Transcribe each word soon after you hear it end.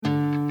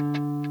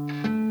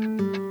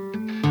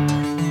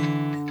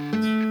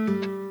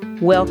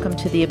Welcome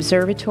to The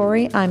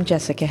Observatory. I'm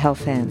Jessica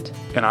Helfand.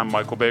 And I'm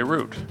Michael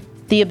Bierut.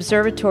 The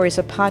Observatory is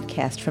a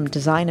podcast from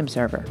Design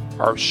Observer.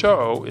 Our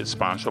show is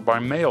sponsored by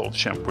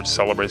MailChimp, which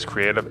celebrates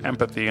creative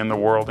empathy in the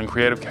world and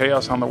creative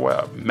chaos on the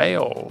web.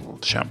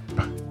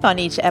 MailChimp. On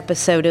each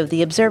episode of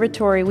The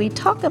Observatory, we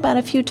talk about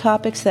a few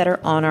topics that are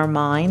on our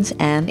minds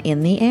and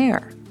in the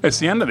air. It's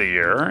the end of the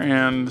year,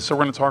 and so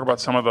we're going to talk about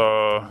some of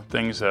the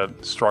things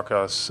that struck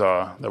us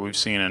that we've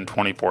seen in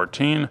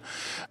 2014.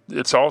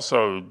 It's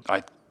also,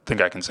 I think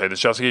I can say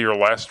this, Jessica, your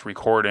last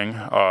recording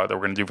that we're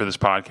going to do for this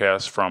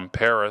podcast from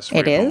Paris, where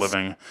you've been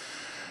living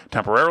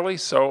temporarily.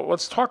 So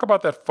let's talk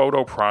about that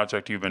photo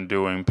project you've been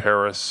doing,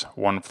 Paris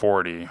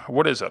 140.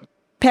 What is it?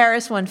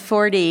 Paris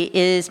 140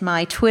 is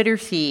my Twitter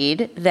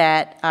feed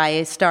that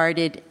I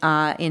started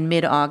in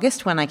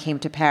mid-August when I came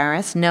to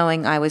Paris,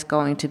 knowing I was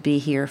going to be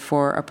here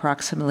for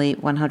approximately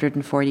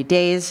 140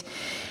 days,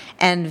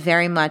 and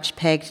very much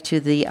pegged to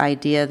the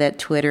idea that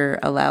Twitter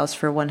allows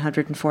for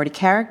 140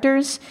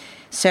 characters.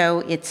 So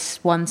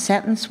it's one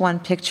sentence, one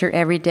picture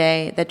every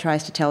day that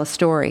tries to tell a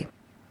story.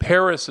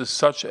 Paris is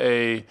such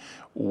a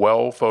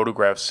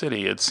well-photographed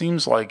city. It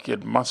seems like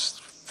it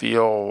must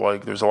feel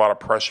like there's a lot of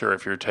pressure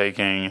if you're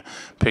taking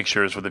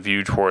pictures with a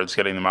view towards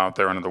getting them out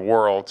there into the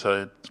world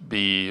to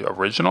be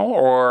original,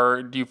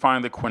 or do you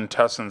find the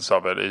quintessence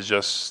of it is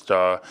just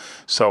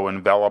so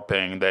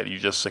enveloping that you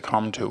just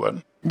succumb to it?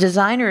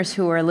 Designers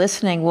who are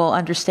listening will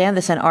understand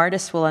this, and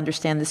artists will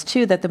understand this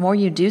too, that the more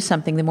you do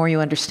something, the more you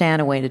understand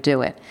a way to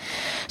do it.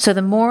 So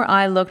the more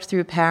I looked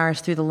through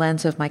Paris through the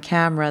lens of my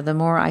camera, the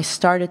more I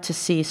started to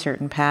see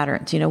certain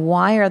patterns. You know,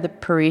 why are the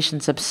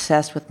Parisians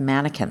obsessed with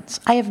mannequins?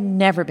 I have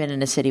never been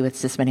in a city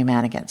with this many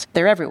mannequins.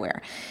 They're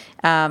everywhere.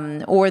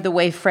 Or the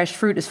way fresh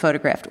fruit is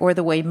photographed, or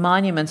the way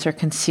monuments are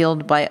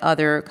concealed by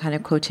other kind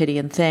of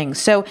quotidian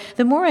things. So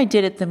the more I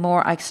did it, the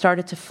more I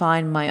started to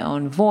find my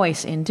own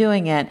voice in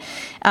doing it.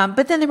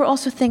 But then there were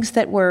also things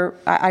that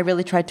I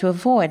really tried to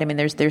avoid. I mean,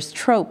 there's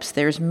tropes,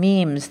 there's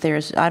memes,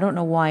 I don't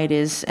know why it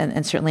is,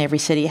 and certainly every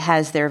city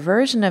has their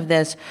version of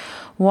this.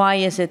 Why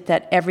is it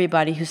that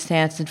everybody who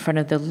stands in front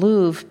of the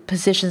Louvre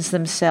positions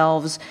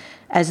themselves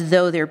as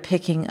though they're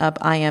picking up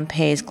I.M.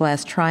 Pei's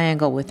glass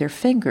triangle with their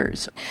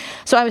fingers?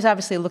 So I was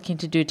obviously looking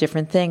to do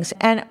different things.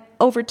 And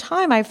over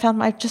time, I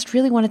found I just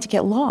really wanted to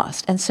get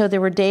lost. And so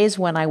there were days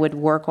when I would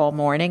work all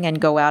morning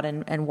and go out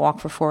and walk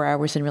for 4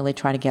 hours and really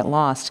try to get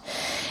lost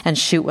and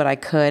shoot what I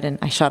could. And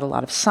I shot a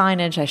lot of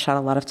signage. I shot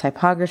a lot of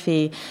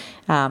typography,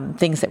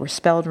 things that were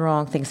spelled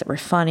wrong, things that were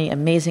funny,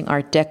 amazing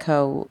Art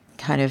Deco,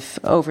 kind of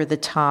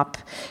over-the-top,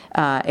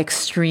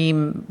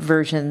 extreme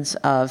versions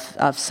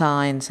of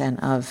signs and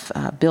of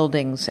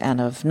buildings and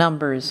of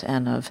numbers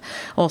and of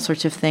all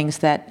sorts of things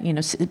that, you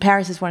know,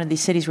 Paris is one of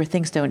these cities where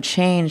things don't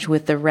change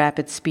with the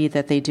rapid speed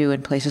that they do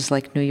in places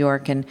like New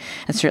York and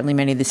certainly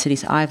many of the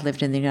cities I've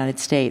lived in the United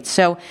States.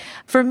 So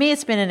for me,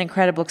 it's been an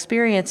incredible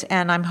experience,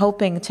 and I'm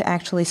hoping to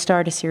actually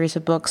start a series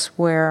of books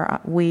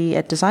where we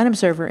at Design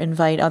Observer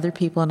invite other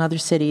people in other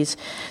cities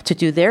to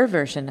do their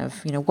version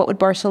of, you know, what would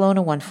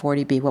Barcelona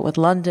 140 be? What would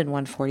London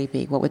 140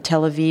 be? What would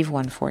Tel Aviv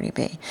 140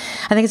 be?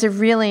 I think it's a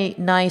really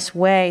nice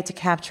way to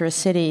capture a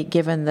city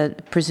given the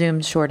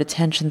presumed short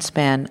attention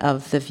span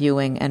of the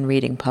viewing and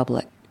reading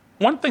public.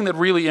 One thing that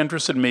really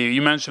interested me,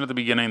 you mentioned at the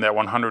beginning that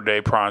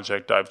 100-day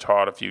project I've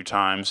taught a few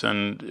times,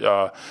 and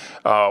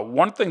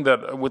one thing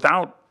that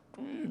without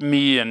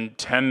me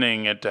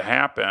intending it to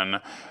happen,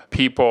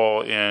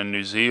 people in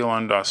New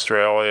Zealand,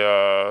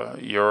 Australia,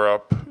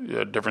 Europe,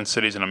 different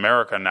cities in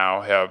America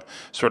now have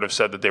sort of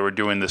said that they were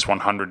doing this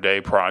 100-day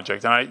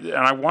project. And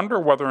I wonder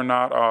whether or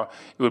not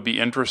it would be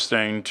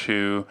interesting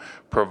to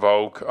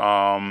provoke,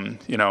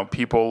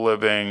 people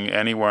living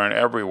anywhere and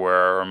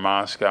everywhere,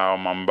 Moscow,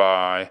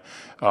 Mumbai,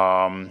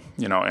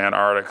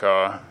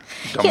 Antarctica,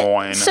 Des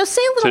Moines. Yeah. So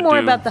say a little more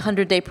about the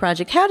 100-day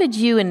project. How did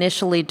you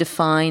initially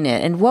define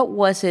it? And what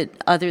was it,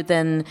 other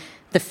than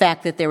the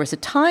fact that there was a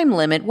time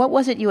limit, what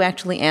was it you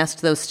actually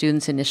asked those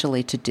students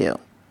initially to do?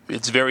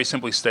 It's very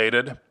simply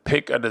stated.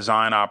 Pick a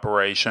design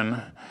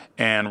operation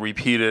and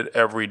repeat it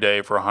every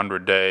day for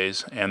 100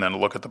 days, and then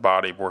look at the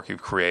body of work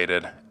you've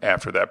created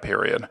after that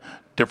period.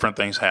 Different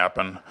things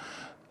happen,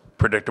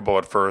 predictable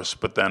at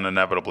first, but then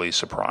inevitably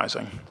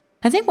surprising.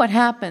 I think what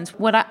happens,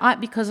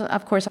 because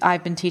of course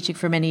I've been teaching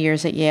for many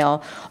years at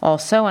Yale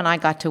also, and I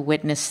got to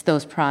witness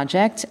those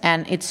projects,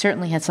 and it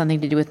certainly had something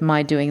to do with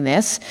my doing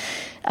this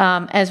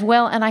as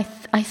well. And I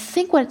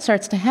think what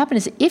starts to happen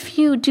is if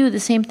you do the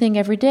same thing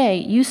every day,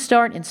 you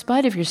start, in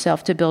spite of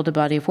yourself, to build a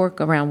body of work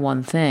around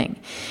one thing.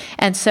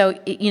 And so,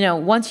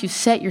 once you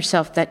set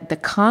yourself the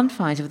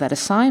confines of that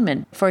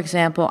assignment, for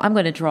example, I'm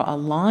going to draw a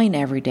line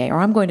every day, or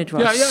I'm going to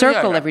draw a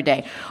circle every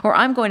day, or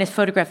I'm going to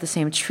photograph the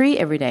same tree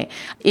every day,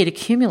 it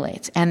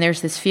accumulates. And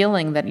there's this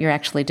feeling that you're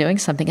actually doing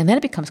something, and then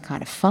it becomes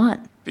kind of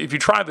fun. If you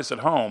try this at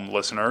home,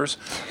 listeners,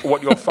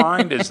 what you'll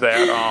find is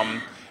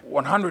that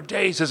 100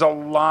 days is a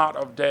lot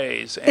of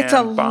days. It's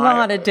a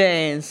lot of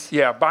days.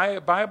 Yeah, by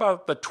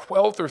about the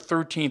 12th or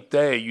 13th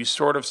day, you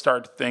sort of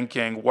start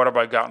thinking, what have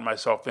I gotten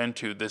myself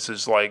into? This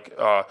is like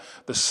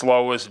the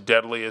slowest,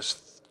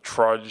 deadliest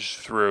trudge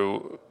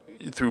through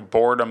through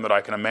boredom that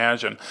I can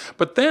imagine.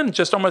 But then,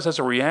 just almost as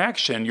a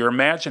reaction, your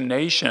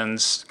imagination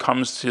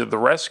comes to the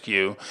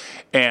rescue,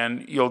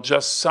 and you'll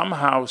just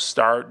somehow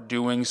start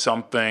doing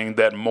something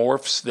that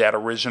morphs that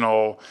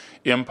original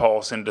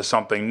impulse into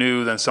something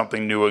new, then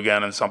something new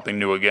again, and something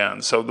new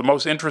again. So the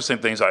most interesting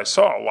things I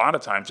saw a lot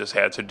of times just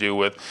had to do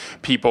with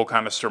people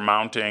kind of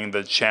surmounting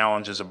the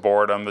challenges of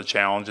boredom, the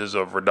challenges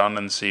of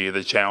redundancy,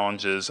 the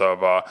challenges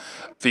of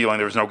feeling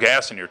there was no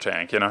gas in your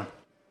tank,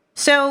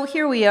 So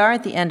here we are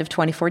at the end of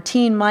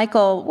 2014.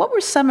 Michael, what were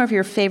some of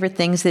your favorite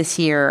things this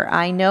year?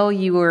 I know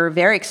you were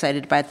very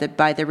excited by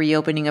the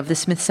reopening of the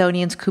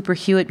Smithsonian's Cooper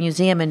Hewitt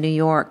Museum in New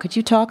York. Could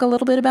you talk a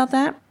little bit about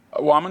that?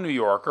 Well, I'm a New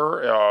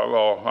Yorker.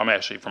 I'm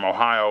actually from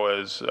Ohio,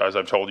 as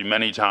I've told you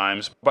many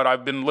times. But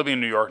I've been living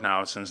in New York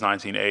now since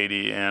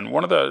 1980. And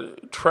one of the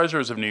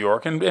treasures of New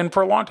York, and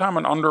for a long time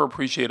an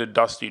underappreciated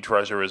dusty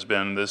treasure, has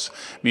been this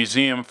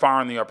museum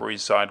far on the Upper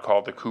East Side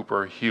called the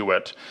Cooper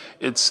Hewitt.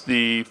 It's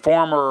the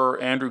former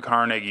Andrew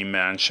Carnegie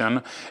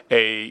Mansion,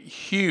 a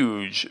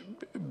huge,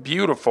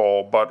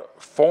 beautiful but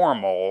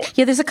formal.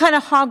 Yeah, there's a kind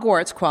of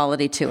Hogwarts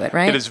quality to it,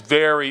 right? It is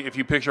very, if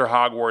you picture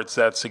Hogwarts,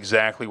 that's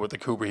exactly what the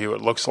Cooper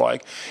Hewitt looks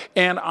like.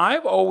 And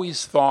I've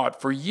always thought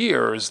for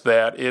years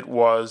that it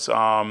was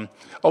a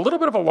little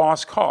bit of a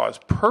lost cause,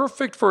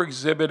 perfect for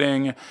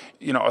exhibiting,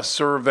 a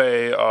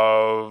survey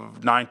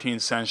of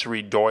 19th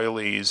century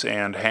doilies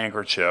and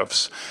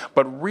handkerchiefs,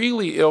 but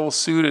really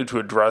ill-suited to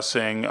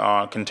addressing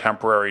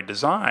contemporary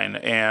design.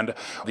 And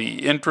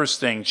the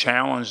interesting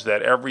challenge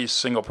that every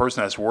single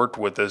person that's worked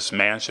with this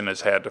mansion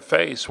has had to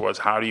face was,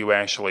 how do you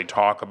actually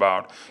talk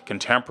about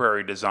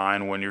contemporary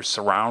design when you're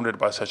surrounded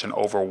by such an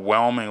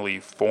overwhelmingly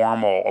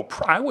formal,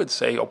 I would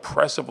say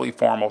oppressively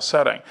formal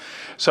setting.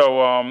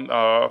 So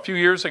a few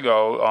years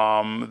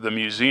ago, the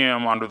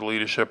museum, under the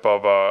leadership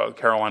of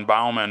Caroline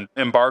Bauman,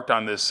 embarked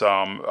on this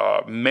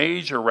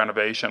major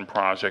renovation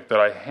project that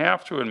I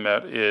have to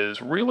admit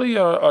is really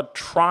a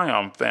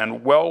triumph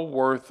and well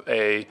worth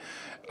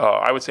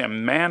I would say a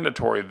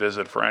mandatory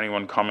visit for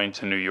anyone coming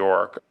to New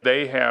York.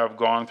 They have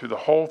gone through the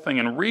whole thing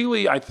and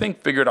really, I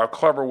think, figured out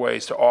clever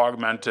ways to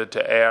augment it,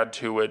 to add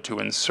to it, to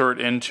insert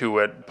into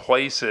it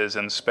places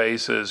and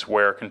spaces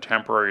where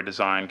contemporary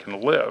design can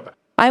live.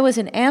 I was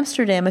in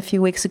Amsterdam a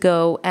few weeks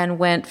ago and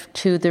went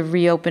to the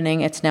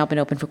reopening. It's now been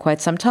open for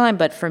quite some time,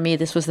 but for me,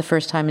 this was the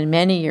first time in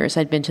many years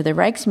I'd been to the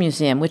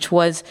Rijksmuseum, which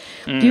was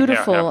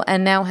beautiful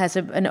and now has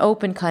an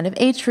open kind of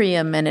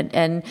atrium,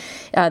 and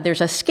there's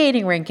a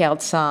skating rink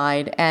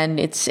outside, and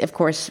it's, of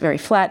course, very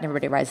flat, and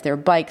everybody rides their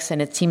bikes,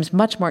 and it seems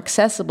much more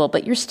accessible,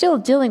 but you're still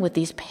dealing with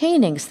these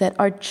paintings that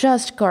are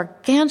just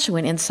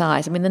gargantuan in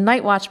size. I mean, the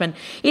Night Watchman,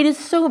 it is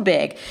so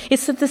big.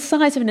 It's the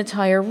size of an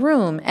entire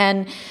room,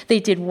 and they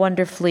did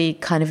wonderfully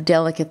kind of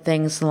delicate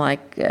things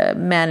like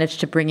manage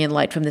to bring in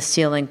light from the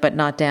ceiling but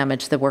not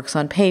damage the works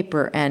on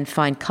paper, and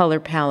find color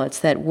palettes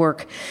that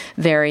work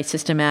very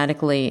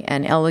systematically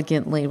and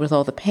elegantly with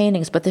all the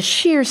paintings. But the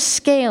sheer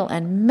scale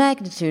and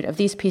magnitude of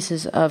these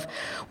pieces of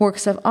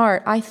works of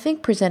art, I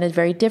think, present a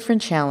very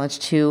different challenge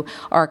to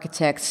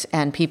architects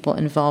and people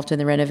involved in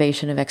the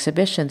renovation of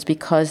exhibitions,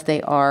 because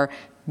they are,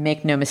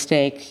 make no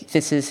mistake,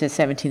 this is a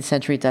 17th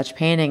century Dutch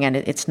painting, and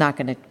it's not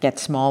going to get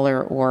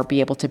smaller or be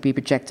able to be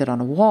projected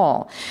on a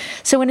wall.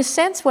 So in a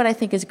sense, what I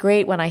think is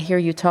great when I hear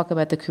you talk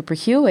about the Cooper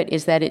Hewitt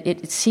is that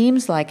it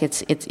seems like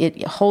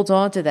it holds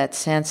on to that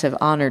sense of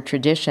honored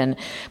tradition,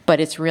 but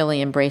it's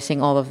really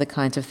embracing all of the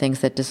kinds of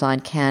things that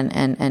design can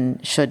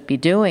and should be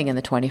doing in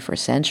the 21st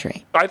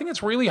century. I think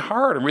it's really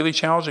hard and really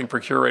challenging for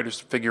curators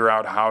to figure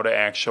out how to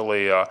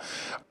actually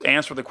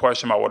answer the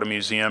question about what a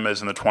museum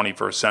is in the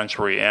 21st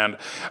century. And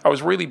I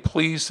was really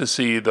pleased to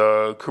see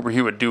the Cooper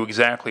Hewitt do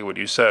exactly what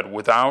you said,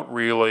 without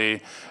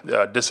really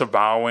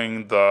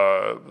disavowing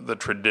the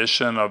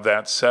tradition of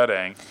that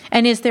setting.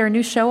 And is there a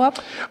new show up?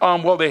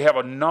 Well, they have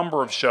a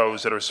number of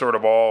shows that are sort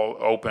of all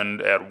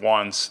opened at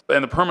once,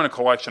 and the permanent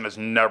collection has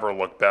never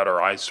looked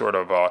better. I sort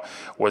of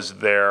was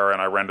there,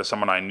 and I ran to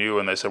someone I knew,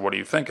 and they said, "What do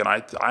you think?" And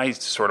I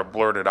sort of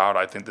blurted out,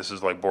 "I think this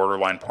is like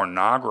borderline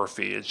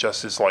pornography. It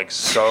just is like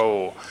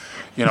so."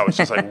 It's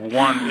just like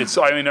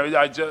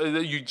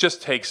you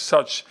just take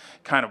such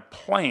kind of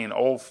plain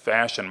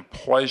old-fashioned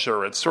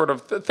pleasure. It's sort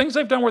of things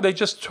they've done where they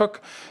just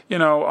took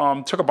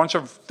a bunch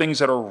of things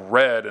that are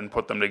red and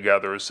put them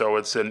together. So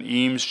it's an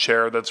Eames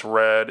chair that's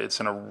red. It's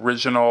an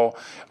original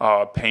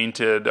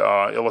painted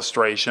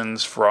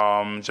illustrations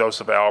from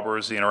Joseph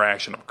Albers, The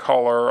Interaction of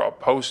Color, a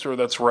poster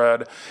that's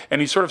red,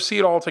 and you sort of see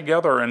it all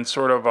together. And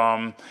sort of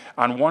on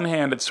one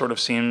hand, it sort of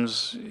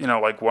seems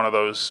like one of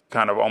those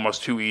kind of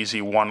almost too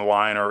easy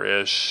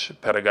one-liner-ish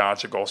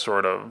pedagogical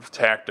sort of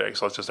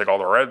tactics. Let's just take all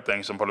the red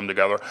things and put them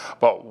together.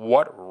 But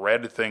what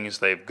red things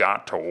they've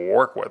got to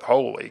work with!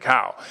 Holy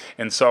cow!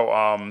 And so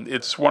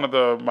it's one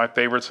of my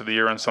favorites of the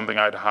year, and something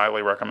I'd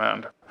highly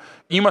recommend.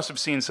 You must have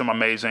seen some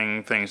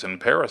amazing things in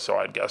Paris, so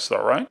I'd guess,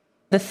 though, right?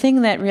 The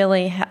thing that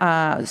really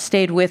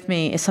stayed with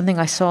me is something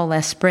I saw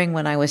last spring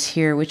when I was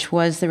here, which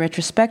was the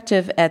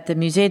retrospective at the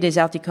Musée des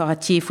Arts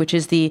Décoratifs, which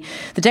is the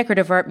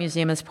decorative art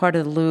museum as part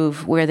of the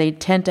Louvre, where they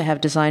tend to have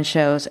design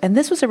shows. And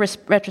this was a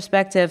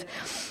retrospective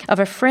of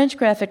a French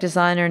graphic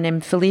designer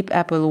named Philippe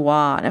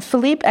Apollois. Now,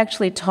 Philippe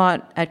actually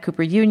taught at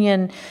Cooper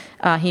Union.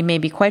 He may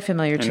be quite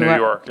familiar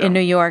in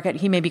New York.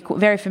 He may be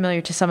very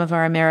familiar to some of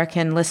our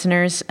American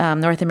listeners,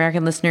 North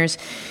American listeners.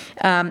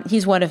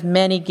 He's one of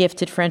many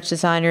gifted French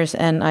designers,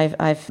 and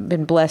I've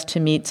been blessed to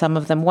meet some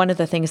of them. One of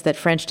the things that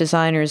French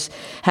designers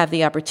have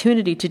the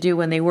opportunity to do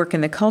when they work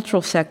in the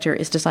cultural sector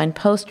is design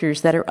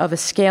posters that are of a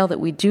scale that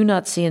we do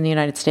not see in the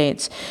United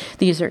States.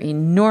 These are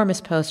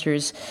enormous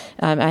posters.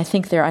 I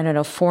think they're,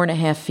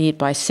 4.5 feet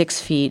by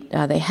 6 feet.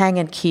 They hang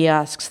in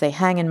kiosks. They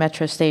hang in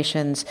metro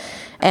stations.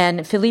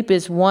 And Philippe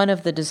is one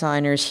of the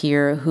designers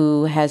here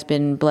who has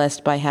been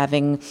blessed by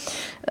having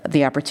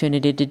the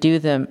opportunity to do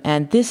them.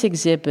 And this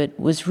exhibit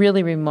was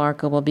really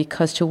remarkable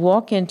because to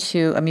walk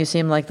into a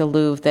museum like the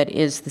Louvre that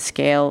is the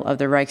scale of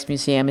the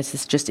Rijksmuseum, it's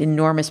this just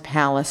enormous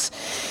palace,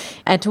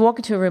 and to walk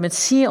into a room and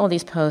see all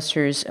these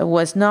posters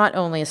was not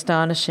only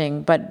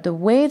astonishing, but the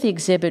way the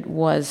exhibit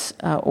was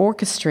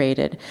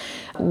orchestrated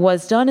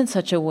was done in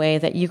such a way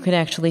that you could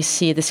actually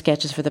see the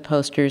sketches for the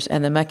posters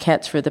and the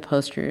maquettes for the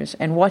posters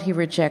and what he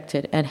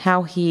rejected and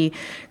how he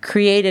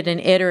created an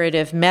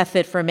iterative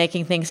method for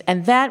making things.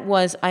 And that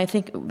was, I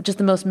think, just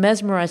the most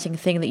mesmerizing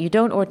thing that you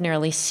don't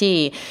ordinarily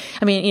see.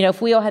 I mean,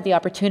 if we all had the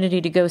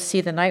opportunity to go see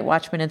The Night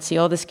Watchman and see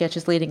all the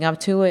sketches leading up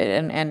to it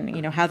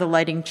and how the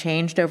lighting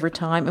changed over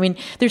time. I mean,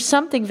 there's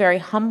something very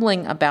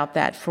humbling about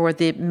that for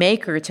the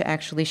maker to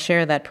actually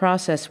share that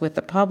process with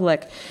the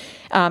public.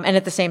 And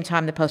at the same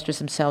time, the posters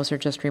themselves are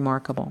just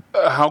remarkable.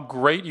 How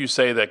great you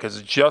say that, because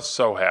it just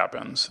so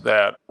happens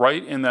that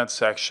right in that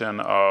section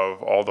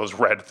of all those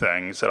red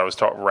things that I was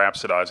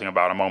rhapsodizing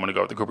about a moment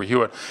ago at the Cooper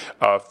Hewitt,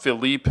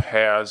 Philippe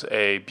has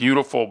a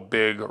beautiful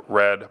big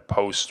red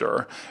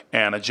poster.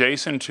 And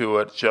adjacent to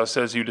it, just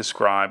as you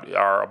described,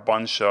 are a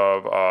bunch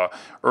of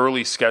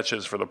early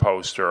sketches for the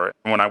poster.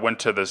 When I went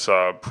to this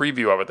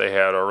preview of it they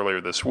had earlier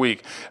this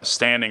week,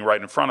 standing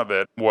right in front of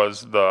it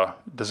was the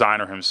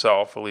designer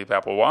himself, Philippe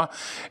Apollois.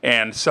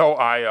 And so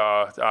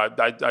I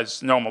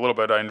know him a little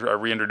bit. I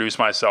reintroduced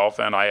myself,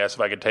 and I asked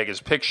if I could take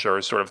his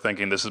picture, sort of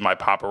thinking this is my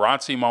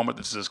paparazzi moment.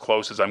 This is as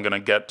close as I'm going to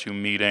get to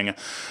meeting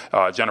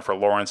Jennifer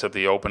Lawrence at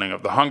the opening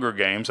of the Hunger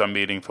Games. I'm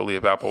meeting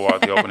Philippe Apollois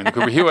at the opening of the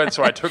Cooper Hewitt,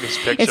 so I took his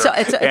picture.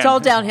 It's all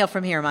downhill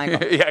from here,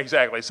 Michael. Yeah,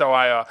 exactly. So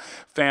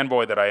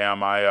fanboy that I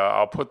am,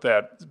 I'll put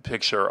that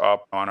picture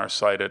up on our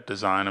site at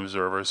Design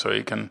Observer so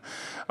you can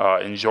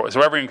enjoy,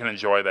 so everyone can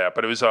enjoy that.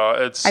 But it was,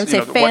 it's. I would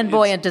say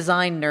fanboy and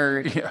design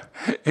nerd. Yeah,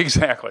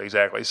 exactly.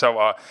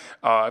 So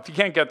if you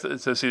can't get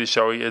to see the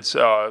show, it's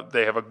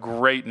they have a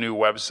great new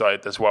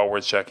website that's well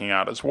worth checking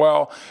out as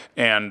well.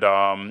 And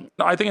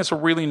I think it's a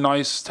really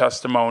nice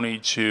testimony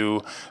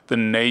to the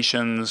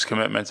nation's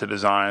commitment to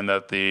design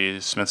that the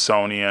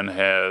Smithsonian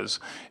has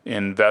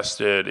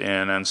invested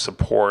in and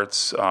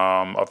supports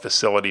a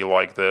facility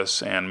like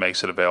this and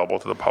makes it available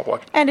to the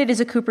public. And it is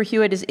a Cooper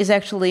Hewitt is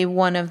actually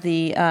one of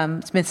the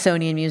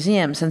Smithsonian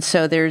museums. And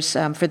so there's,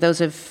 for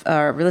those of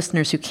our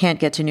listeners who can't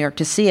get to New York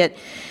to see it,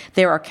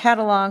 there are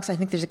catalogs. I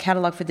think there's a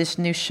catalog for this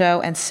new show.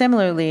 And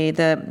similarly,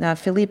 the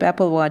Philippe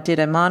Apollois did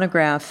a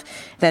monograph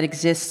that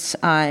exists.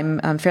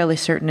 I'm fairly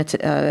certain it's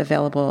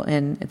available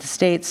in the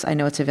States. I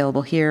know it's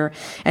available here.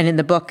 And in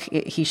the book,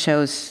 he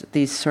shows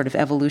these sort of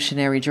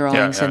evolutionary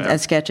drawings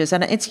and sketches.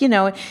 And it's,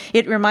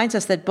 it reminds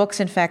us that books,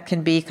 in fact,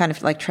 can be kind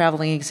of like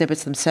traveling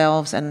exhibits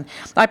themselves. And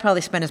I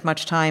probably spent as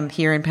much time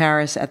here in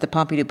Paris at the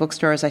Pompidou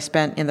bookstore as I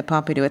spent in the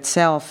Pompidou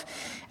itself.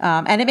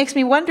 And it makes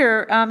me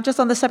wonder, just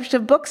on the subject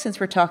of books,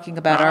 since we're talking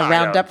about our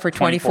roundup for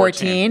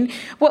 2014,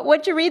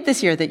 what'd you read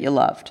this year that you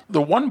loved?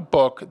 The one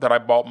book that I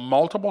bought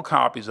multiple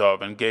copies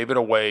of and gave it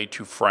away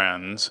to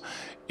friends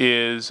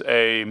is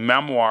a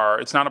memoir.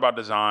 It's not about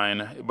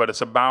design, but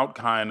it's about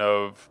kind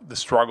of the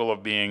struggle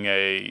of being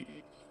a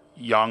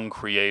young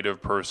creative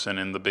person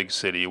in the big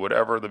city,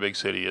 whatever the big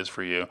city is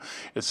for you.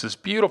 It's this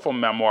beautiful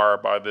memoir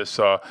by this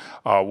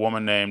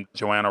woman named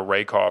Joanna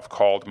Rakoff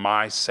called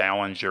My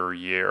Salinger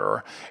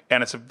Year.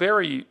 And it's a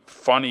very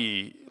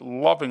funny,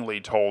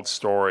 lovingly told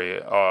story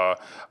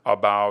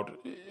about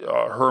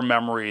her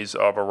memories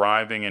of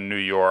arriving in New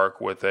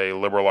York with a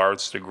liberal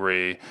arts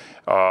degree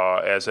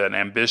as an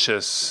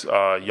ambitious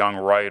young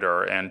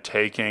writer and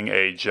taking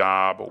a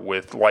job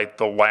with like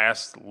the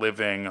last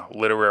living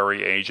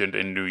literary agent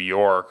in New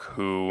York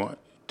who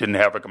didn't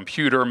have a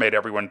computer, made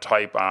everyone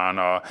type on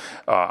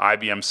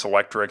IBM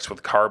Selectrix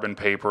with carbon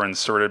paper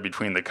inserted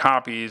between the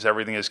copies.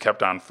 Everything is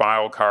kept on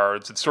file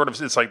cards.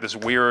 It's like this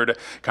weird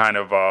kind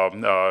of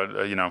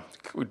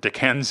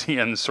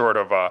Dickensian sort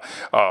of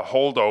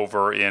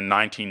holdover in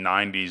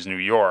 1990s New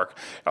York.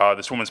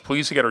 This woman's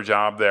pleased to get her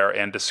job there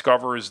and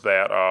discovers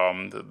that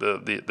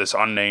this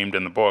unnamed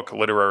in the book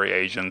literary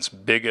agent's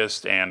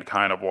biggest and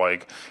kind of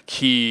like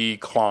key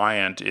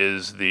client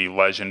is the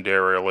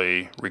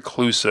legendarily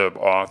reclusive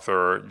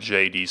author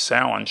J.D.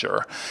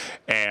 Salinger.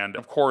 And,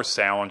 of course,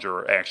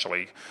 Salinger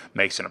actually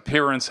makes an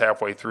appearance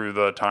halfway through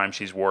the time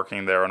she's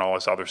working there, and all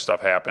this other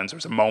stuff happens.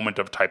 There's a moment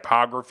of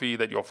typography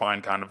that you'll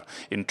find kind of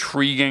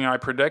intriguing, I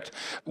predict,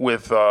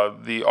 with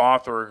the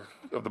author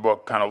of the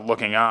book kind of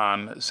looking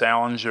on.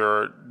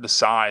 Salinger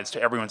decides, to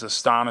everyone's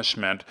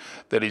astonishment,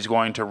 that he's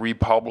going to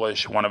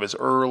republish one of his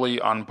early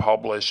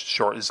unpublished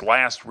his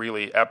last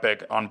really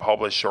epic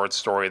unpublished short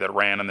story that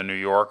ran in the New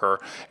Yorker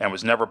and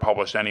was never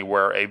published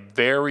anywhere. A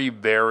very,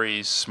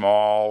 very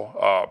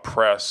small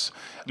press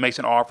makes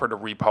an offer to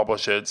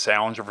republish it.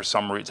 Salinger, for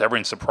some reason,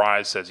 everyone's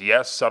surprised, says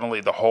yes.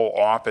 Suddenly the whole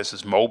office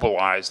is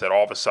mobilized that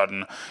all of a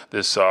sudden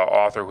this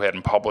author who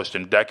hadn't published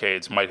in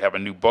decades might have a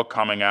new book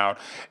coming out.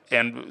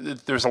 And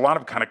there's a lot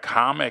of kind of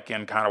comic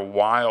and kind of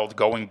wild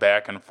going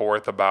back and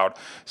forth about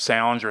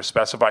Salinger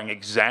specifying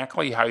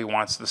exactly how he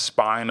wants the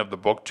spine of the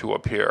book to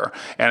appear.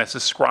 And it's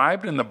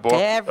described in the book.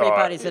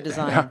 Everybody's a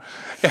designer.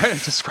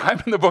 It's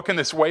described in the book in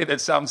this way that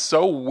sounds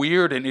so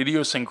weird and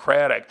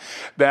idiosyncratic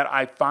that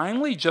I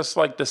finally just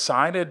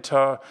decided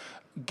to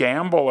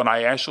gamble, and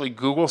I actually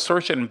Google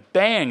searched it, and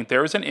bang,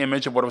 there's an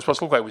image of what it was supposed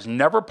to look like. It was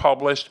never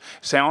published.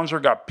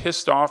 Salinger got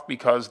pissed off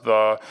because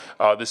the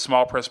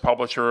small press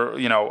publisher,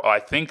 I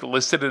think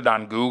listed it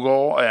on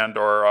Google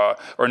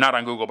or not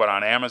on Google, but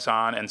on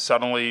Amazon, and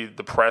suddenly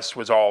the press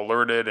was all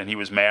alerted, and he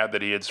was mad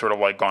that he had sort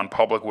of gone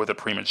public with it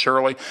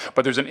prematurely.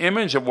 But there's an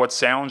image of what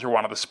Salinger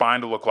wanted the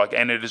spine to look like,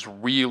 and it is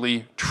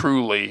really,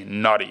 truly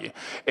nutty.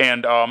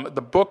 And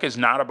the book is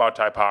not about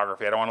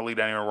typography. I don't want to lead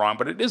anyone wrong,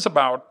 but it is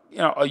about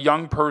a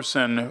young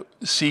person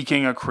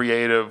seeking a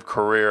creative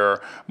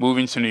career,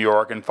 moving to New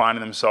York and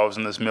finding themselves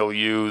in this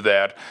milieu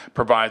that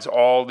provides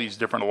all these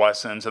different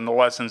lessons, and the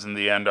lessons in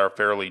the end are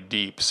fairly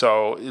deep.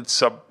 So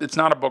it's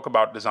not a book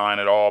about design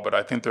at all, but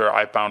I think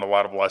I found a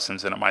lot of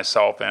lessons in it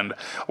myself and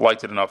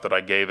liked it enough that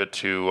I gave it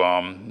to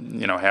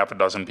half a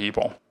dozen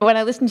people. When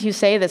I listen to you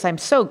say this, I'm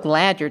so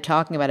glad you're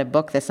talking about a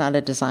book that's not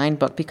a design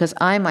book, because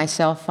I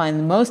myself find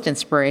the most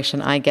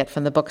inspiration I get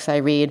from the books I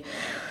read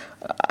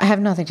I have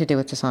nothing to do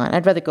with design.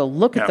 I'd rather go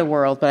look at the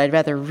world, but I'd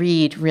rather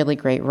read really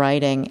great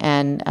writing.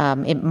 And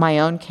in my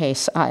own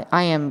case,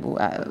 I am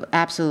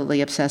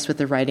absolutely obsessed with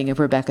the writing of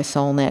Rebecca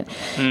Solnit.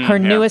 Her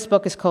newest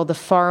book is called The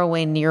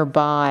Faraway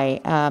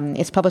Nearby.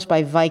 It's published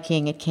by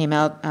Viking. It came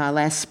out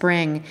last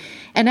spring.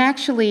 And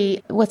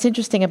actually, what's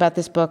interesting about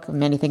this book,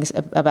 many things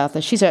about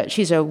this,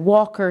 she's a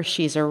walker,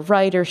 she's a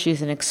writer,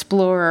 she's an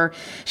explorer,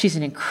 she's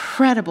an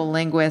incredible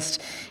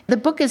linguist. The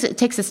book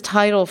takes its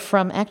title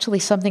from actually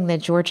something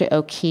that Georgia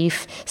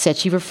O'Keeffe said.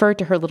 She referred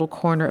to her little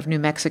corner of New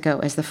Mexico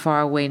as the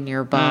faraway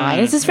nearby.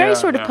 And it's this very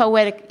sort of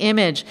poetic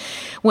image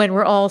when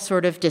we're all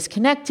sort of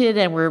disconnected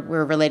and we're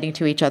relating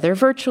to each other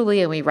virtually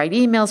and we write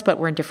emails, but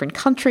we're in different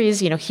countries.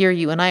 Here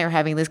you and I are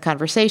having this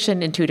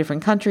conversation in two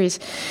different countries.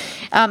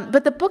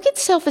 But the book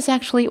itself is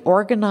actually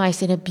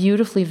organized in a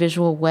beautifully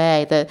visual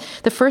way.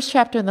 The first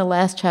chapter and the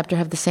last chapter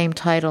have the same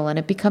title, and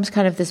it becomes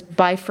kind of this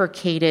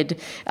bifurcated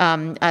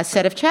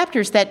set of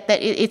chapters that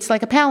it's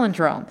like a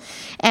palindrome.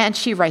 And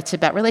she writes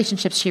about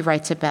relationships, she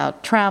writes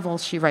about travel,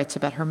 she writes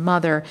about her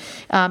mother.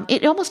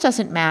 It almost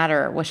doesn't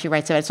matter what she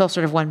writes about. It's all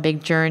sort of one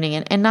big journey.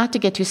 And not to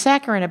get too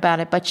saccharine about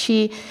it, but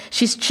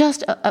she's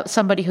just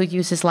somebody who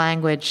uses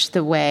language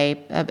the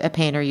way a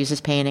painter uses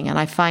painting. And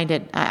I find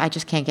it, I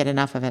just can't get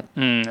enough of it.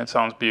 It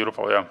sounds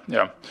beautiful,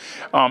 yeah.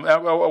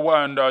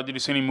 And did you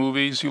see any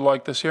movies you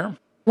liked this year?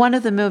 One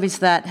of the movies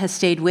that has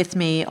stayed with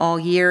me all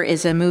year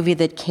is a movie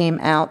that came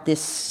out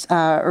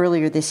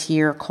earlier this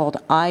year called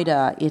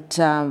Ida. It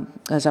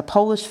was a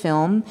Polish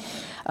film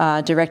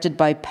directed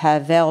by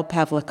Paweł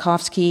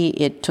Pawlikowski.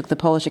 It took the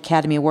Polish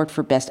Academy Award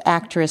for Best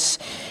Actress.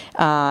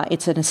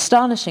 It's an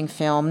astonishing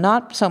film,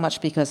 not so much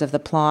because of the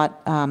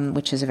plot,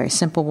 which is a very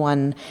simple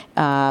one,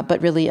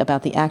 but really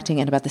about the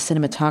acting and about the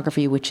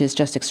cinematography, which is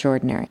just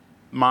extraordinary.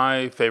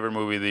 My favorite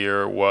movie of the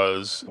year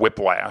was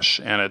Whiplash,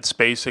 and it's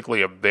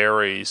basically a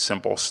very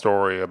simple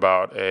story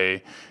about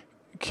a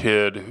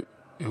kid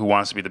who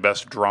wants to be the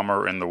best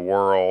drummer in the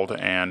world,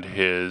 and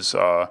his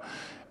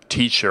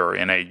teacher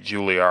in a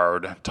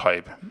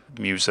Juilliard-type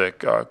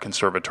music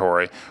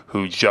conservatory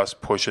who just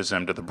pushes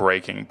him to the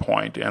breaking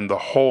point. And the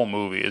whole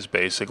movie is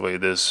basically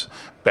this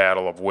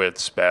battle of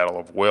wits, battle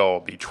of will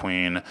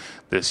between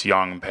this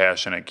young,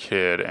 passionate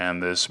kid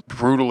and this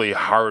brutally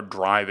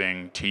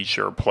hard-driving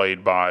teacher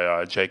played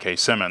by J.K.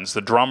 Simmons. The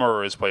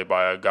drummer is played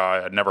by a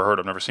guy I'd never heard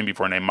of, never seen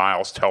before, named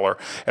Miles Teller.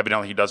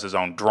 Evidently, he does his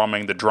own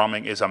drumming. The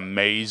drumming is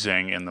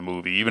amazing in the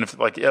movie, even if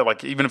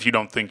even if you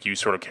don't think you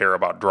sort of care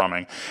about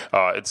drumming.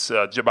 It's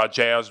about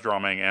jazz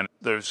drumming, and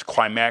there's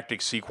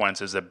climactic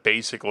sequences that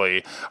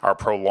basically are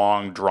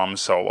prolonged drum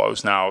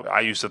solos. Now, I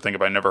used to think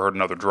if I never heard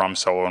another drum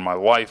solo in my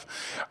life,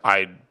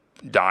 I'd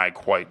die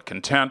quite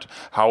content.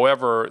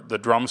 However, the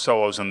drum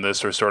solos in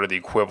this are sort of the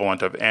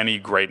equivalent of any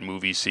great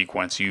movie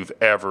sequence you've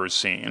ever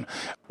seen.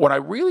 What I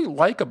really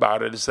like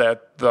about it is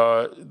that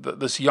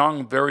this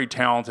young, very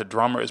talented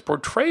drummer is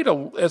portrayed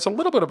as a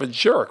little bit of a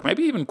jerk,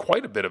 maybe even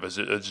quite a bit of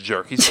a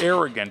jerk. He's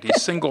arrogant,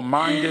 he's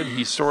single-minded,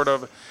 he's sort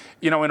of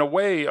In a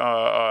way,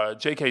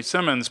 J.K.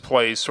 Simmons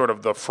plays sort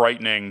of the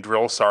frightening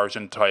drill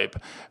sergeant type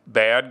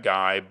bad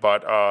guy,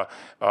 but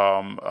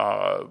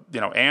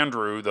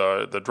Andrew,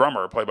 the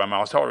drummer, played by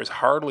Miles Teller, is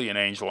hardly an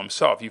angel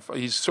himself.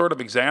 He's sort of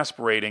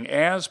exasperating,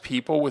 as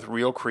people with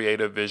real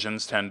creative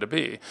visions tend to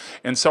be.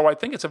 And so I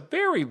think it's a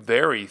very,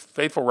 very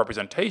faithful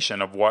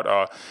representation of what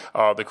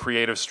the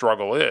creative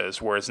struggle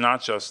is, where it's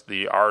not just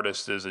the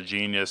artist is a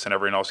genius and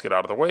everyone else get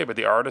out of the way, but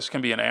the artist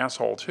can be an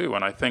asshole too.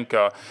 And I think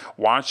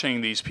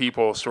watching these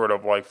people sort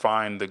of like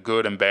find the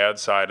good and bad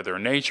side of their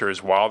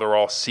natures while they're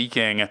all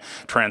seeking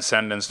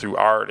transcendence through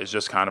art is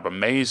just kind of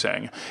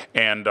amazing.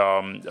 And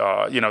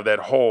that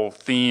whole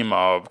theme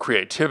of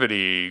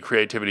creativity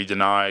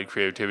denied,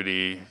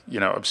 creativity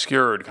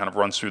obscured, kind of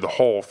runs through the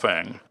whole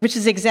thing. Which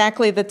is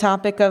exactly the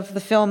topic of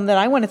the film that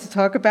I wanted to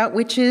talk about,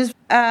 which is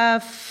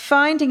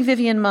Finding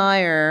Vivian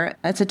Maier.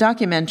 It's a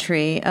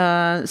documentary.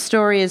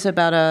 Story is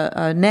about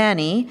a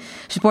nanny.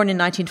 She was born in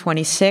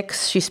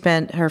 1926. She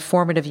spent her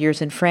formative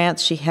years in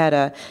France. She had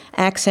an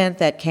accent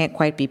that can't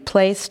quite be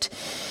placed.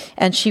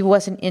 And she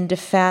was an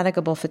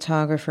indefatigable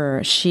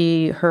photographer.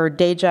 Her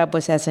day job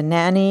was as a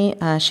nanny.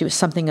 She was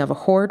something of a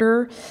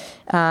hoarder.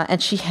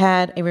 And she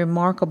had a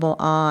remarkable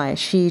eye.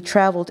 She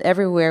traveled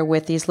everywhere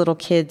with these little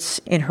kids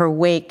in her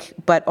wake,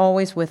 but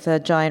always with a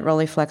giant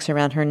Rolleiflex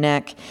around her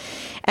neck.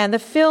 And the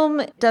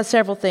film does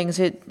several things.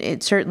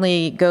 It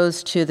certainly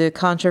goes to the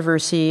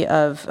controversy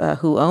of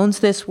who owns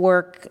this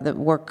work. The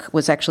work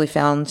was actually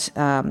found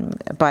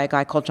by a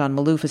guy called John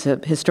Maloof, who's a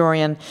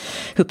historian,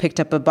 who picked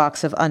up a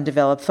box of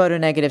undeveloped photo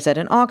negatives at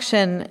an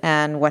auction.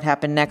 And what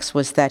happened next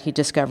was that he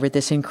discovered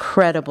this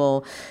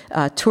incredible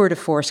tour de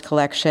force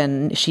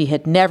collection. She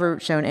had never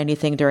shown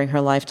anything during her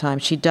lifetime.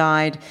 She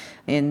died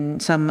in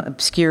some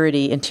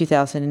obscurity in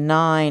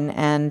 2009,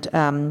 and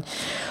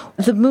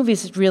the movie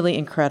is really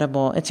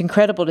incredible. It's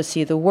incredible to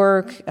see the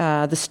work.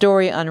 The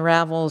story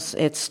unravels.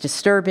 It's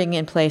disturbing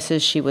in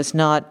places. She was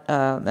not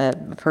a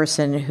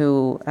person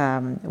who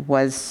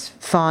was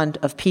fond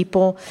of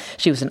people.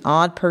 She was an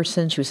odd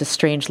person. She was a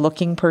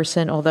strange-looking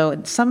person, although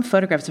in some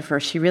photographs of her,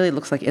 she really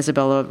looks like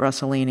Isabella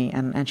Rossellini,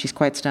 and she's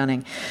quite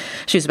stunning.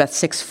 She was about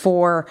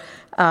 6'4".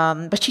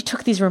 But she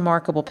took these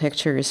remarkable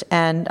pictures.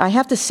 And I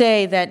have to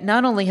say that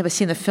not only have I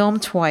seen the film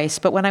twice,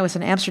 but when I was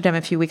in Amsterdam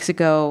a few weeks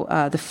ago,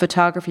 the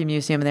photography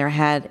museum there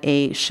had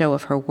a show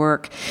of her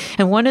work.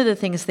 And one of the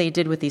things they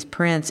did with these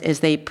prints is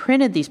they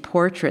printed these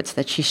portraits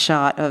that she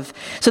shot of,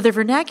 so they're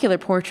vernacular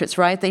portraits,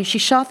 right? She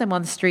shot them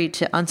on the street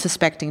to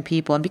unsuspecting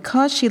people. And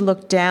because she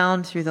looked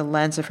down through the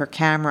lens of her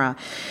camera,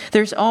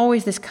 there's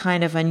always this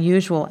kind of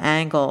unusual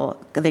angle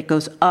that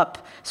goes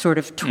up sort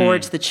of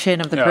towards the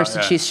chin of the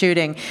person she's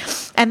shooting.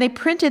 And they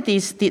printed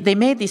they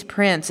made these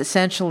prints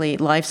essentially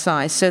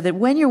life-size, so that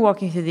when you're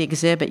walking through the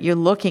exhibit, you're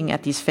looking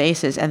at these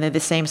faces, and they're the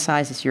same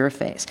size as your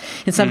face.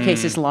 In some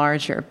cases,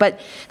 larger. But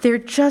they're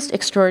just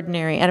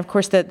extraordinary. And of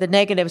course, the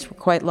negatives were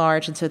quite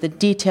large, and so the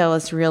detail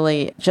is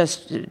really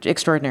just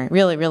extraordinary.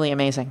 Really, really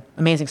amazing.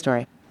 Amazing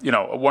story.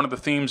 One of the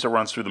themes that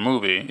runs through the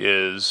movie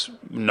is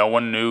no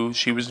one knew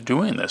she was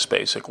doing this,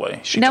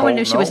 basically. No one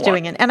knew she was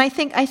doing it. And I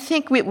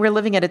think we're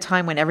living at a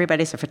time when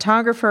everybody's a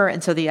photographer,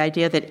 and so the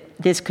idea that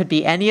this could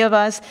be any of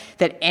us,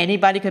 that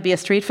anybody could be a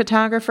street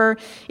photographer,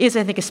 is,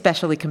 I think,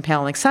 especially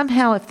compelling.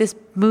 Somehow, if this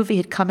movie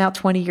had come out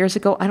 20 years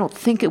ago, I don't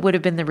think it would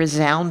have been the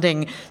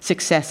resounding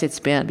success it's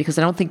been, because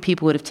I don't think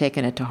people would have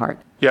taken it to heart.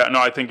 Yeah, no,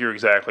 I think you're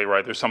exactly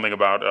right. There's something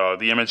about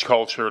the image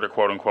culture, to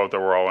quote unquote, that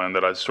we're all in,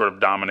 that is sort of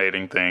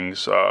dominating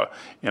things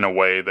in a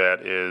way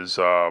that is,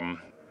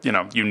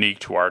 unique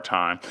to our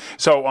time.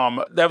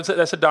 So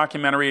that's a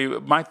documentary.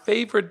 My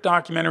favorite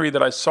documentary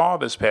that I saw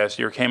this past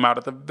year came out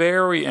at the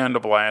very end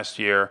of last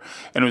year,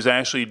 and it was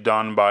actually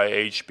done by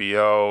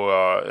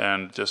HBO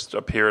and just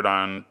appeared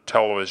on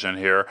television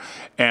here.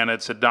 And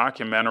it's a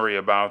documentary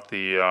about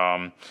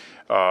the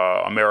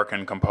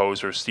American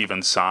composer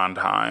Stephen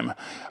Sondheim.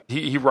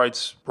 He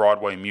writes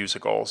Broadway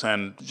musicals,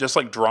 and just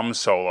like drum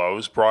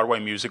solos, Broadway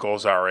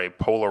musicals are a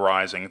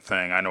polarizing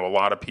thing. I know a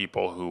lot of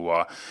people who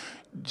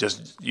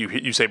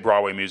you say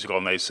Broadway musical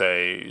and they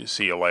say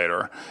see you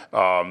later.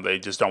 They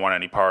just don't want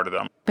any part of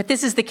them. But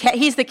this is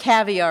he's the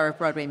caviar of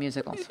Broadway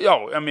musicals.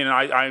 Oh, I mean,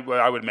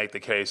 I would make the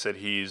case that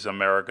he's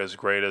America's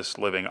greatest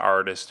living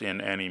artist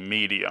in any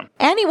medium.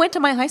 And he went to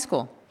my high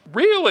school.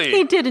 Really?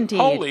 He did indeed.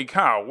 Holy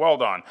cow! Well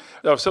done.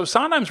 So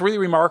Sondheim's really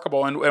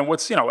remarkable, and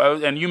what's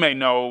and you may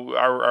know,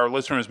 our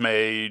listeners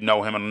may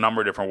know him in a number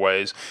of different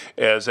ways.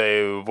 As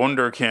a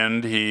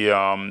wunderkind, he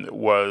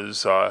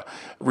was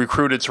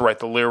recruited to write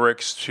the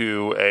lyrics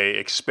to a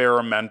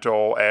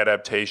experimental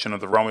adaptation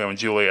of the Romeo and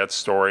Juliet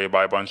story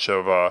by a bunch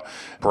of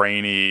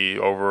brainy,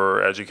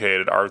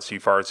 overeducated,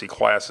 artsy-fartsy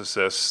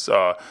classicists.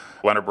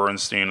 Leonard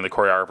Bernstein and the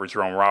choreographer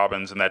Jerome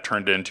Robbins, and that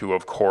turned into,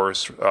 of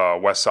course,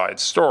 West Side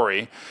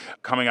Story.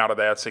 Coming out of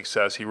that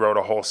success, he wrote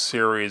a whole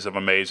series of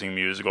amazing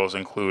musicals,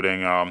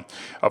 including A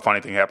Funny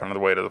Thing Happened on the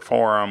Way to the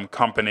Forum,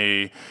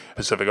 Company,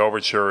 Pacific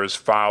Overtures,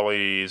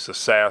 Follies,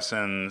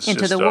 Assassins.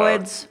 Into the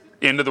Woods.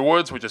 Into the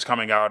Woods, which is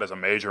coming out as a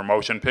major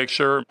motion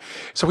picture.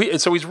 So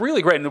he's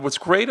really great. And what's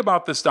great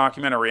about this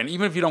documentary, and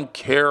even if you don't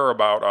care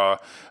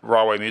about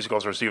Broadway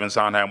musicals or Stephen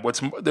Sondheim, what's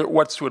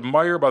to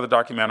admire about the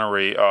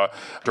documentary,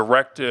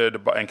 directed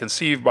and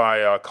conceived by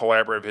a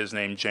collaborator of his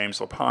named James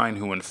Lapine,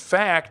 who in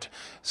fact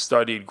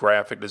studied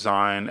graphic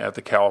design at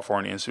the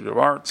California Institute of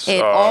Arts.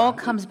 It all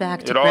comes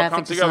back to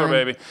graphic design. It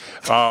all comes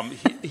together,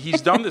 baby.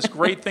 He's done this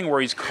great thing where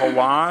he's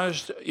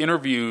collaged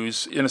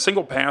interviews in a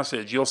single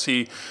passage. You'll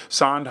see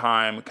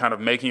Sondheim kind of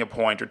making a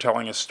point or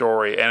telling a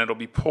story, and it'll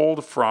be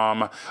pulled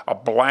from a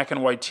black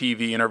and white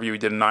TV interview he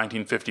did in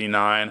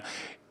 1959.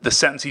 The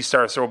sentence he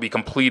starts there will be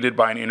completed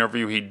by an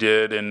interview he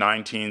did in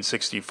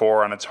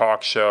 1964 on a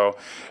talk show.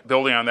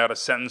 Building on that, a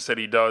sentence that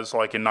he does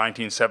like in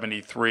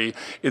 1973.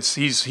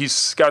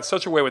 He's got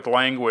such a way with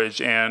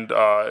language, and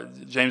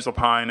James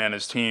Lapine and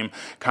his team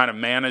kind of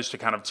managed to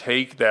kind of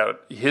take that,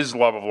 his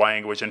love of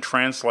language, and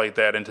translate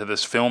that into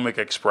this filmic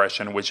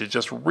expression, which is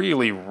just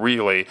really,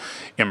 really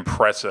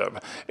impressive.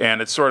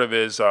 And it sort of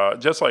is,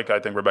 just like I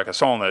think Rebecca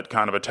Solnit,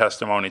 kind of a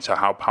testimony to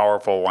how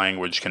powerful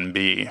language can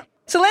be.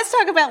 So let's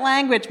talk about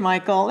language,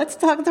 Michael. Let's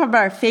talk about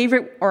our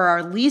favorite or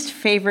our least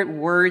favorite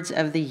words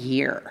of the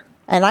year.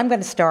 And I'm going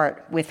to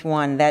start with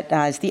one that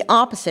is the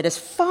opposite, as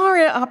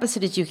far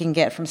opposite as you can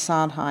get from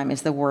Sondheim,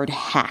 is the word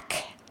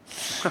hack.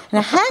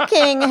 Now,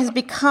 hacking has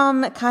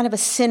become kind of a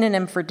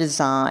synonym for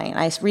design.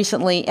 I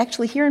recently,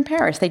 actually here in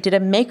Paris, they did a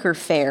maker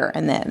fair,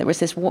 and then there was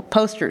this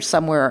poster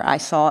somewhere I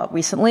saw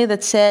recently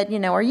that said,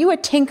 are you a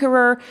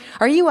tinkerer?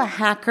 Are you a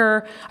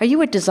hacker? Are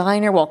you a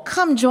designer? Well,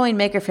 come join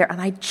Maker Fair.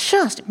 And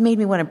it made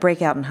me want to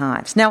break out in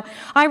hives. Now,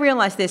 I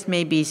realize this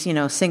may be,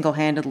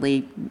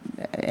 single-handedly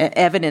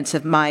evidence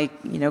of my,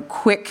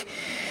 quick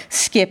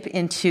skip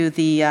into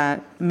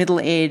the middle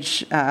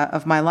age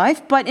of my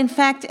life. But in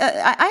fact,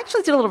 I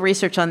actually did a little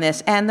research on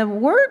this, and the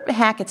word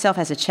hack itself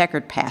has a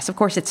checkered past. Of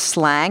course, it's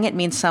slang. It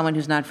means someone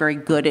who's not very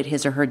good at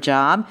his or her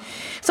job.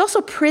 It's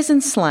also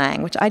prison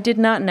slang, which I did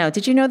not know.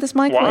 Did you know this,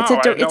 Michael? Wow,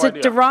 It's a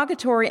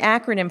derogatory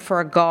acronym for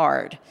a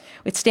guard.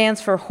 It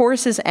stands for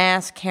horse's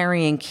ass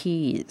carrying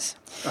keys.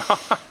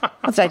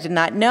 Which I did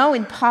not know.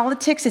 In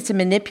politics, it's a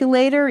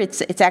manipulator.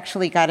 It's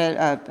actually got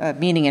a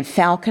meaning in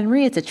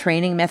falconry. It's a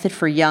training method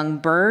for young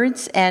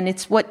birds, and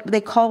it's what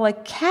they call a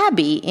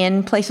cabbie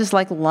in places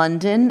like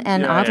London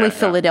and oddly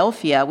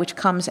Philadelphia, which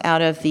comes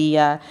out of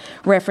the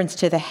reference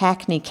to the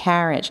hackney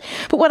carriage.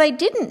 But what I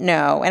didn't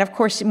know, and of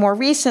course more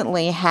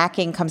recently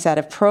hacking comes out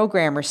of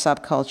programmer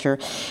subculture,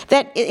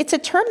 that it's a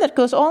term that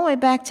goes all the way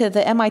back to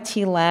the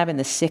MIT lab in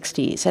the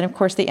 60s. And of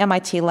course the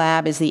MIT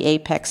lab is the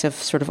apex of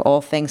sort of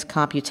all things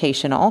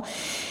computational.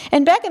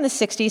 And back in the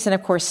 60s, and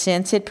of course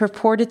since, it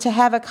purported to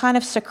have a kind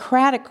of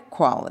Socratic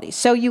quality.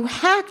 So you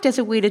hacked as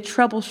a way to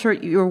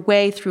troubleshoot your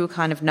way through a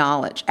kind of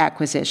knowledge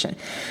acquisition.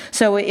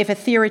 So if a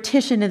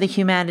theoretician in the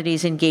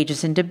humanities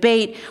engages in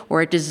debate,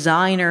 or a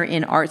designer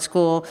in art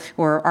school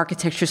or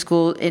architecture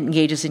school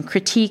engages in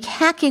critique,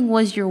 hacking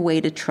was your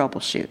way to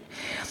troubleshoot.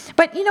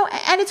 But,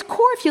 at its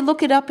core, if you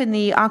look it up in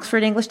the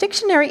Oxford English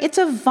Dictionary, it's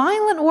a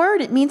violent word.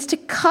 It means to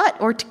cut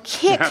or to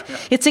kick.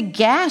 It's a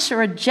gash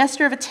or a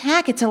gesture of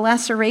attack. It's a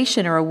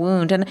laceration or a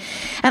wound. And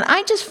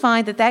I just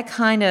find that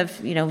kind of,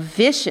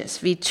 vicious,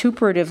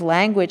 vituperative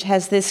language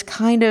has this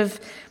kind of,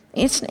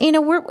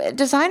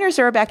 designers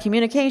are about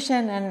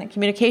communication, and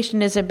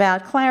communication is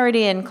about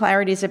clarity, and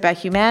clarity is about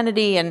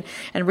humanity and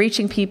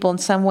reaching people in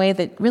some way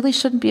that really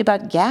shouldn't be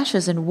about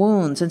gashes and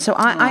wounds. And so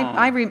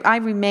I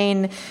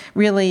remain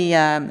really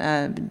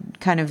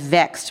kind of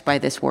vexed by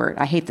this word.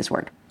 I hate this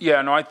word.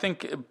 Yeah, no, I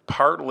think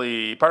part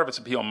of its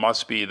appeal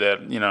must be that,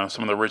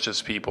 some of the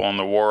richest people in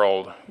the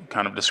world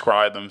kind of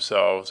describe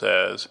themselves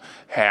as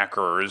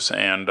hackers,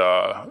 and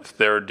if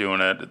they're doing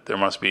it, there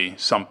must be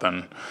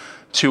something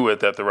to it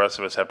that the rest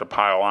of us have to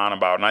pile on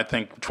about. And I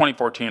think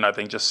 2014,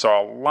 just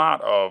saw a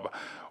lot of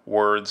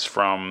words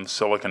from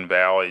Silicon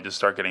Valley just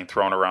start getting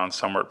thrown around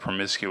somewhat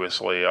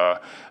promiscuously.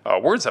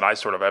 Words that I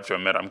sort of have to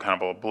admit I'm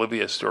kind of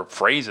oblivious to, or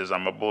phrases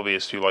I'm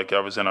oblivious to. Like I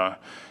was in a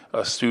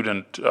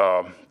student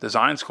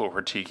design school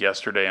critique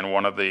yesterday, and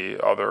one of the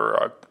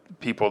other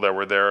people that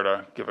were there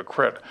to give a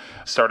crit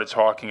started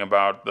talking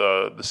about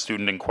the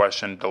student in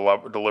question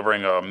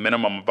delivering a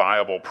minimum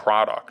viable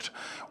product,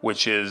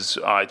 which is,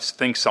 I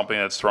think, something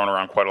that's thrown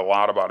around quite a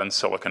lot about in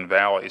Silicon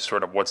Valley,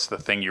 sort of what's the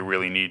thing you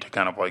really need to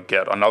kind of like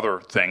get another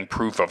thing,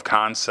 proof of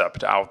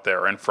concept out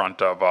there in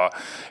front of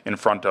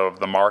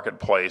the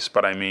marketplace.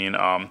 But I mean,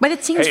 but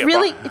it seems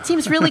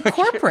really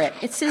corporate.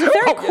 It's a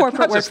very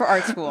corporate word for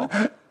art school.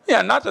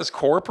 Yeah, not just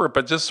corporate,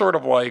 but just sort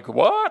of like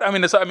what?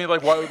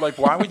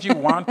 Why would you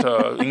want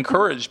to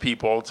encourage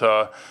people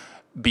to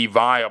be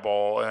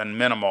viable and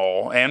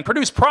minimal and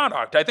produce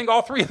product? I think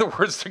all three of the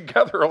words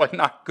together are like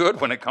not good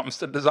when it comes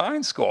to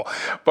design school.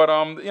 But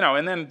and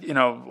then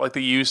like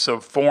the use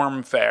of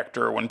form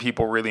factor when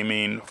people really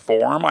mean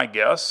form, I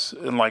guess,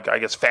 and I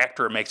guess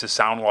factor makes it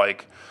sound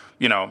like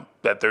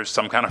that there's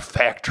some kind of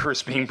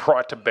factors being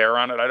brought to bear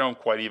on it. I don't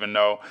quite even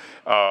know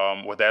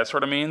what that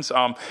sort of means.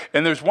 And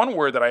there's one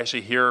word that I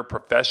actually hear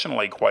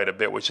professionally quite a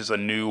bit, which is a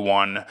new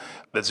one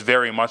that's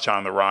very much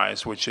on the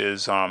rise, which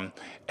is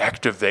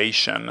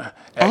activation.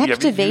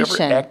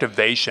 Activation?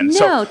 Activation.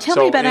 No, tell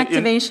me about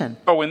activation.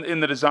 In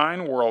the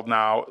design world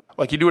now,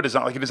 like you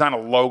design a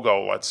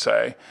logo, let's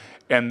say,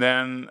 and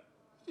then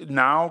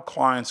now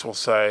clients will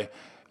say,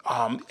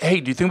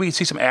 hey, do you think we can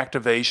see some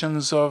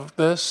activations of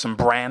this, some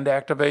brand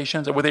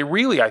activations? And what they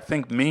really, I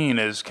think, mean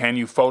is, can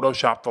you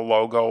Photoshop the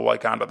logo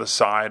like onto the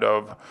side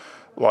of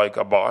like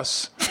a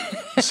bus?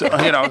 So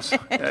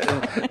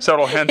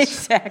it'll hence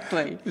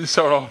exactly.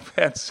 So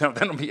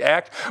then it'll be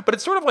but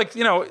it's sort of like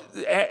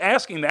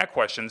asking that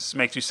question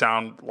makes you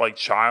sound like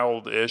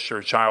childish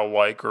or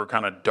childlike or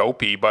kind of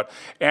dopey. But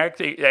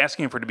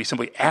asking for it to be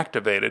simply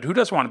activated, who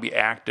doesn't want to be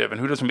active and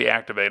who doesn't be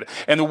activated?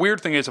 And the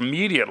weird thing is,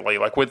 immediately,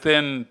 like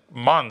within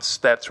months,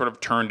 that sort of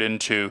turned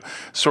into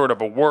sort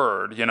of a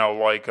word.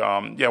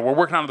 We're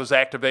working on those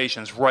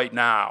activations right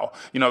now.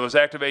 Those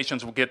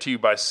activations will get to you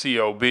by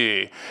COB.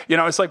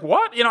 It's like,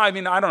 what? I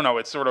don't know.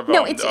 It's sort of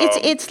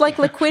it's like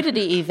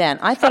liquidity event.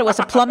 I thought it was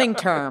a plumbing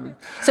term.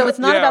 So it's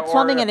not about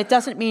plumbing, and it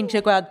doesn't mean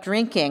to go out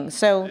drinking.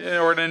 So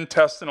or an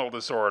intestinal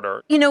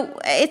disorder.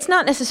 It's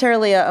not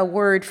necessarily a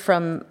word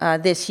from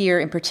this year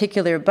in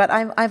particular, but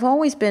I've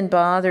always been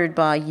bothered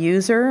by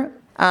user.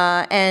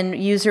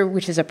 And user,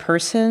 which is a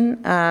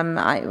person. When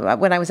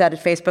I was out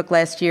at Facebook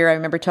last year, I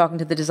remember talking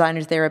to the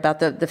designers there about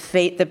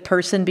the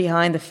person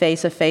behind the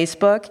face of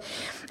Facebook.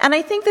 And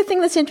I think the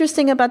thing that's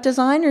interesting about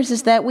designers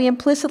is that we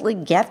implicitly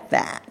get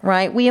that,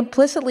 right? We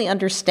implicitly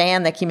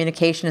understand that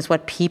communication is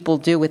what people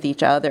do with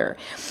each other.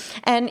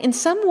 And in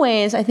some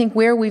ways, I think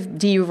where we've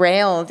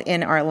derailed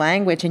in our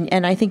language,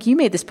 and I think you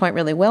made this point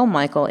really well,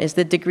 Michael, is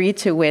the degree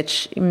to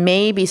which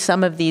maybe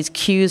some of these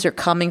cues are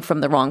coming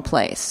from the wrong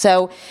place.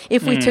 So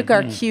if we took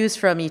our cues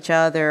from each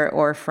other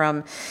or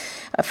from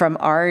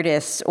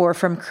artists or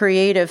from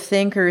creative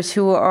thinkers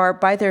who are,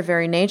 by their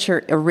very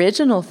nature,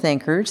 original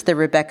thinkers. The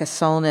Rebecca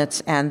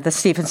Solnits and the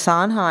Stephen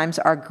Sondheims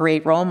are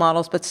great role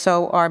models, but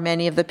so are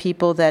many of the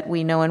people that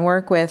we know and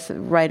work with,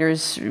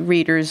 writers,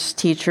 readers,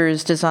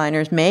 teachers,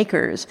 designers,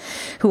 makers,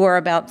 who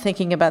are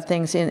thinking about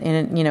things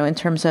in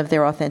terms of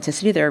their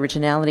authenticity, their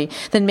originality.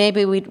 Then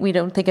maybe we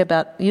don't think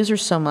about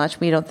users so much.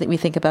 We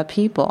think about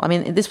people. I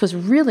mean, this was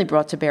really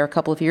brought to bear a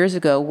couple of years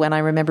ago when I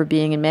remember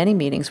being in many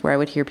meetings where I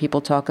would hear people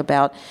talk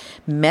about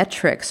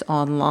metrics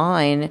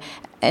online,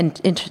 and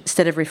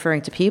instead of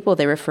referring to people,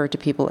 they refer to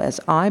people as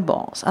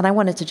eyeballs. And I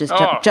wanted to just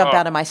jump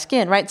out of my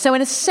skin, right? So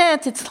in a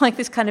sense, it's like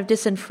this kind of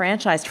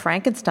disenfranchised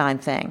Frankenstein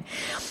thing,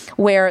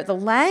 where the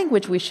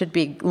language we should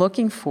be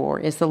looking for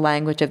is the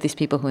language of these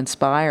people who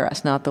inspire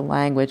us, not the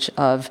language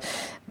of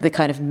the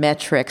kind of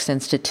metrics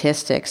and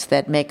statistics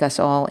that make us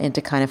all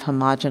into kind of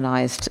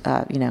homogenized,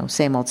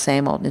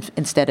 same old,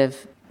 instead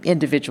of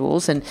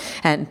individuals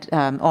and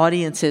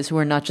audiences who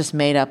are not just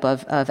made up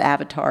of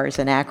avatars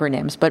and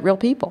acronyms, but real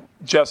people.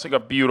 Jessica,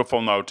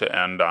 beautiful note to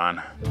end on.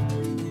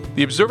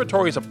 The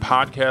Observatory is a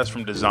podcast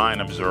from Design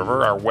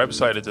Observer. Our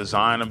website is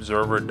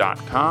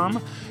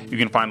designobserver.com. You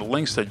can find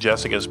links to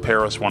Jessica's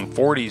Paris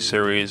 140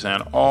 series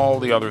and all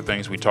the other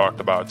things we talked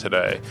about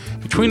today.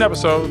 Between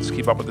episodes,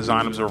 keep up with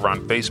Design Observer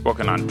on Facebook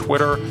and on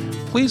Twitter.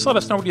 Please let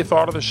us know what you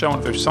thought of the show, and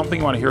if there's something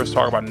you want to hear us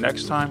talk about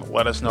next time,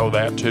 let us know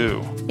that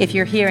too. If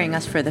you're hearing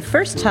us for the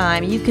first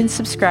time, you can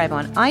subscribe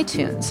on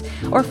iTunes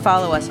or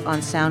follow us on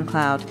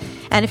SoundCloud.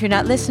 And if you're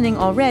not listening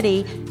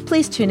already,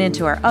 please tune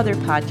into our other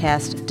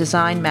podcast,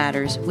 Design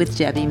Matters with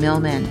Debbie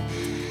Millman.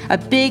 A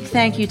big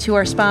thank you to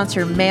our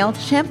sponsor,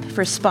 MailChimp,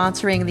 for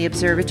sponsoring the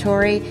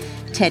Observatory.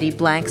 Teddy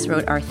Blanks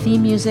wrote our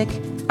theme music.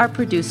 Our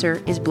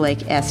producer is Blake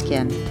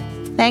Eskin.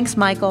 Thanks,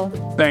 Michael.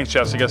 Thanks,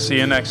 Jessica. See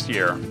you next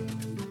year.